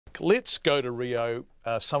Let's go to Rio.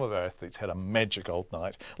 Some of our athletes had a magic old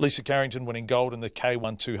night. Lisa Carrington winning gold in the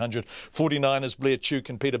K1 200. 49ers Blair Tuke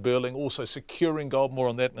and Peter Burling also securing gold. More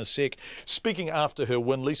on that in a sec. Speaking after her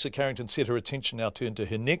win, Lisa Carrington said her attention now turned to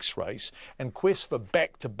her next race and quest for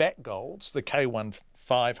back-to-back golds. The K1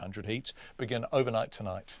 500 heats begin overnight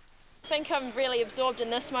tonight. I think I'm really absorbed in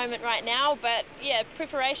this moment right now, but yeah,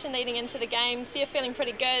 preparation leading into the games, yeah, feeling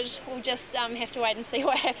pretty good. We'll just have to wait and see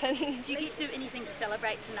what happens. Do you get to do anything to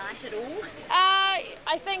celebrate tonight at all?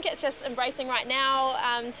 I think it's just embracing right now.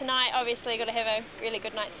 Tonight, obviously, got to have a really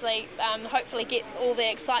good night's sleep. Hopefully get all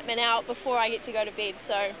the excitement out before I get to go to bed,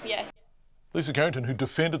 so yeah. Lisa Carrington, who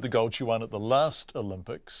defended the gold she won at the last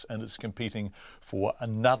Olympics and is competing for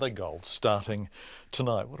another gold starting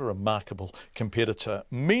tonight. What a remarkable competitor.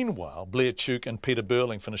 Meanwhile, Blair Tuke and Peter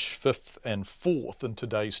Burling finished 5th and 4th in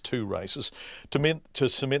today's 2 races to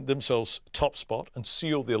cement themselves top spot and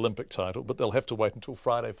seal the Olympic title, but they'll have to wait until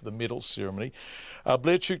Friday for the medals ceremony.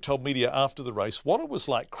 Blair Tuke told media after the race what it was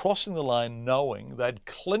like crossing the line knowing they'd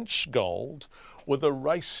clinched gold with a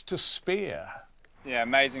race to spare. Yeah,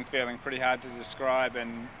 amazing feeling, pretty hard to describe,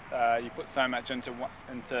 and you put so much into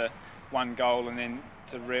one goal, and then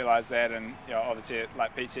to realise that, and you know, obviously,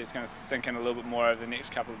 like Pete said, it's going to sink in a little bit more over the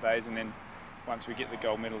next couple of days, and then once we get the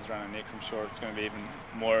gold medals around our necks, I'm sure it's going to be even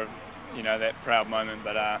more of, you know, that proud moment.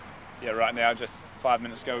 But yeah, right now, just 5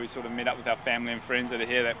 minutes ago, we sort of met up with our family and friends that are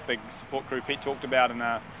here, that big support crew Pete talked about, and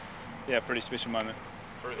yeah, pretty special moment.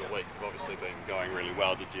 Through the week, you've obviously been going really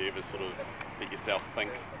well. Did you ever sort of let yourself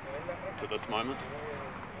think to this moment?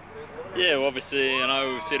 Yeah, well, obviously, you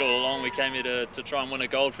know, we've said all along we came here to try and win a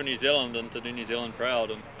gold for New Zealand and to do New Zealand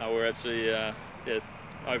proud, and we're absolutely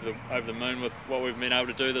over the moon with what we've been able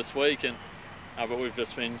to do this week. And but we've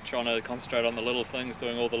just been trying to concentrate on the little things,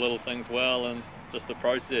 doing all the little things well, and just the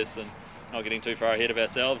process, and not getting too far ahead of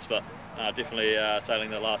ourselves. But definitely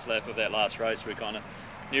sailing the last lap of that last race, we kind of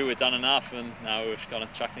knew we'd done enough, and now we're kind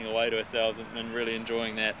of chucking away to ourselves and really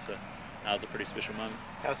enjoying that. So that was a pretty special moment.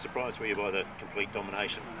 How surprised were you by the complete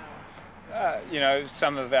domination? You know,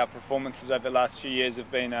 some of our performances over the last few years have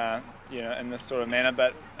been, you know, in this sort of manner,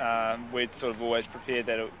 but we'd sort of always prepared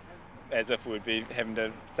that as if we would be having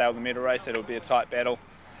to sail the medal race, that it would be a tight battle.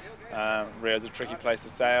 Rio's a tricky place to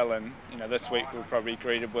sail, and you know, this week we're probably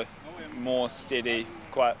greeted with more steady,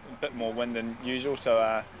 quite a bit more wind than usual.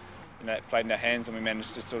 So you know, it played in our hands, and we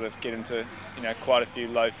managed to sort of get into, you know, quite a few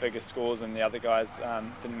low-figure scores, and the other guys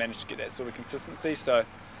didn't manage to get that sort of consistency. So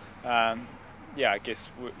yeah, I guess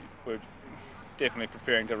we're definitely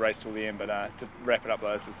preparing to race till the end, but to wrap it up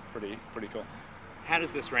though, this is pretty cool. How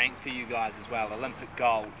does this rank for you guys as well? Olympic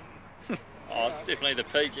gold. Oh, it's definitely the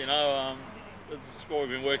peak, you know. It's what we've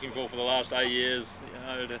been working for the last 8 years, you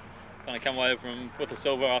know, to kind of come away with the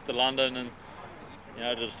silver after London, and you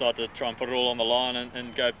know, to decide to try and put it all on the line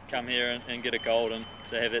and come here and get a gold, and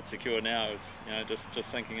to have that secure now is, you know, just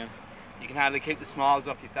sinking in. You can hardly keep the smiles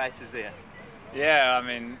off your faces there. Yeah, I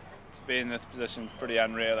mean, to be in this position is pretty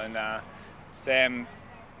unreal, and Sam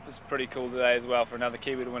was pretty cool today as well for another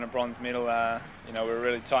Kiwi to win a bronze medal. You know, we're a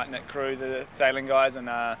really tight-knit crew, the sailing guys, and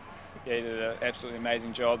yeah, he did an absolutely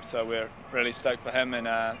amazing job, so we're really stoked for him, and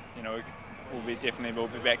you know, we'll be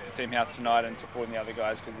back at the team house tonight and supporting the other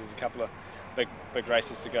guys, because there's a couple of big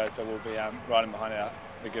races to go, so we'll be riding behind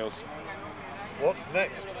the girls. What's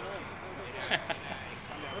next?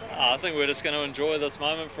 I think we're just going to enjoy this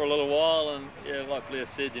moment for a little while, and yeah, like Blair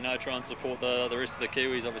said, you know, try and support the rest of the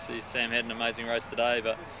Kiwis. Obviously, Sam had an amazing race today,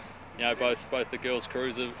 but you know, both the girls'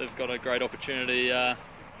 crews have got a great opportunity, you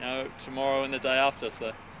know, tomorrow and the day after.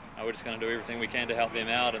 So we're just going to do everything we can to help them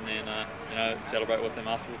out, and then you know, celebrate with them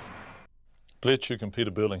afterwards. Blair Tuke and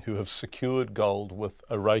Peter Burling, who have secured gold with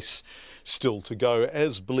a race still to go.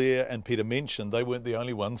 As Blair and Peter mentioned, they weren't the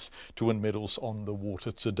only ones to win medals on the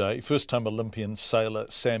water today. First-time Olympian sailor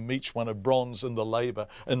Sam Meech won a bronze in the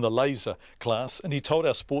laser class, and he told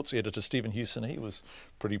our sports editor Stephen Hewson he was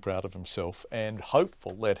pretty proud of himself and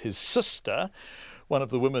hopeful that his sister, one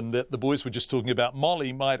of the women that the boys were just talking about,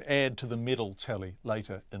 Molly, might add to the medal tally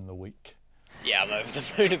later in the week. Yeah, I'm over the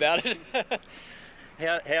moon about it.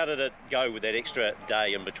 How did it go with that extra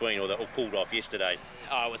day in between, or that all pulled off yesterday?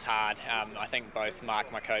 Oh, it was hard. I think both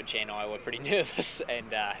Mark, my coach, and I were pretty nervous, and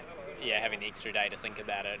yeah, having the extra day to think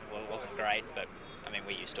about it wasn't great, but I mean,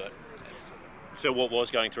 we're used to it. So what was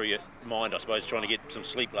going through your mind, I suppose, trying to get some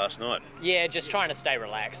sleep last night? Yeah, just trying to stay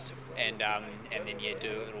relaxed and then do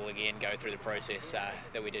it all again, go through the process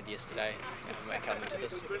that we did yesterday, coming to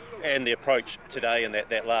this. And the approach today in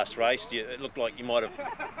that last race, it looked like you might have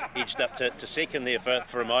edged up to second there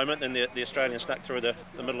for a moment, and the Australian stuck through the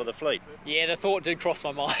middle of the fleet. Yeah, the thought did cross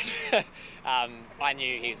my mind. I know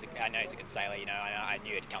he's a good sailor. I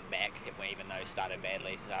knew he'd come back, even though he started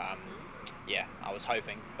badly. Yeah, I was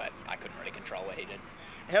hoping, but I couldn't really control what he did.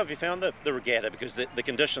 How have you found the regatta? Because the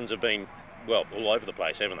conditions have been, well, all over the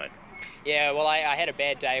place, haven't they? Yeah, well, I had a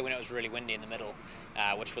bad day when it was really windy in the middle,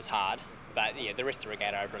 which was hard. But yeah, the rest of the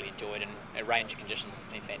regatta I've really enjoyed, and a range of conditions has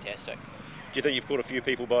been fantastic. Do you think you've caught a few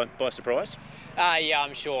people by surprise? Yeah,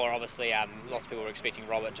 I'm sure. Obviously, lots of people were expecting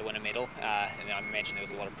Robert to win a medal, and I imagine there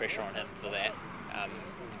was a lot of pressure on him for that,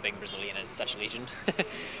 being Brazilian and such a legend.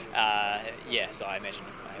 Yeah, so I imagine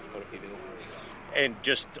I have caught a few people. And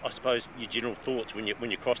just, I suppose, your general thoughts when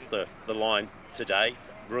you crossed the line today.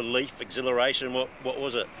 Relief, exhilaration, what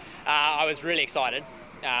was it? I was really excited,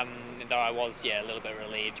 though I was a little bit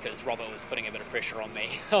relieved because Robert was putting a bit of pressure on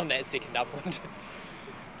me on that second upwind.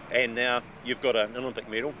 And now you've got an Olympic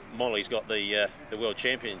medal. Molly's got the World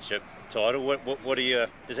Championship title. What do you?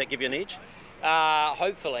 Does that give you an edge?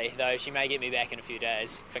 Hopefully, though, she may get me back in a few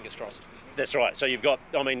days. Fingers crossed. That's right. So you've got,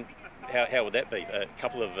 I mean, how would that be? A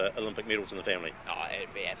couple of Olympic medals in the family? Oh,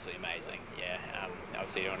 it'd be absolutely amazing. Yeah.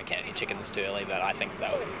 Obviously, you don't want to count any chickens too early, but I think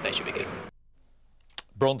they should be good.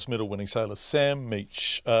 Bronze medal winning sailor Sam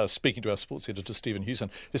Meech speaking to our sports editor Stephen Hewson.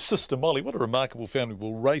 His sister Molly, what a remarkable family,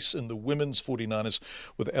 will race in the women's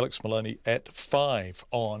 49ers with Alex Maloney at 5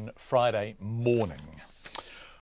 on Friday morning.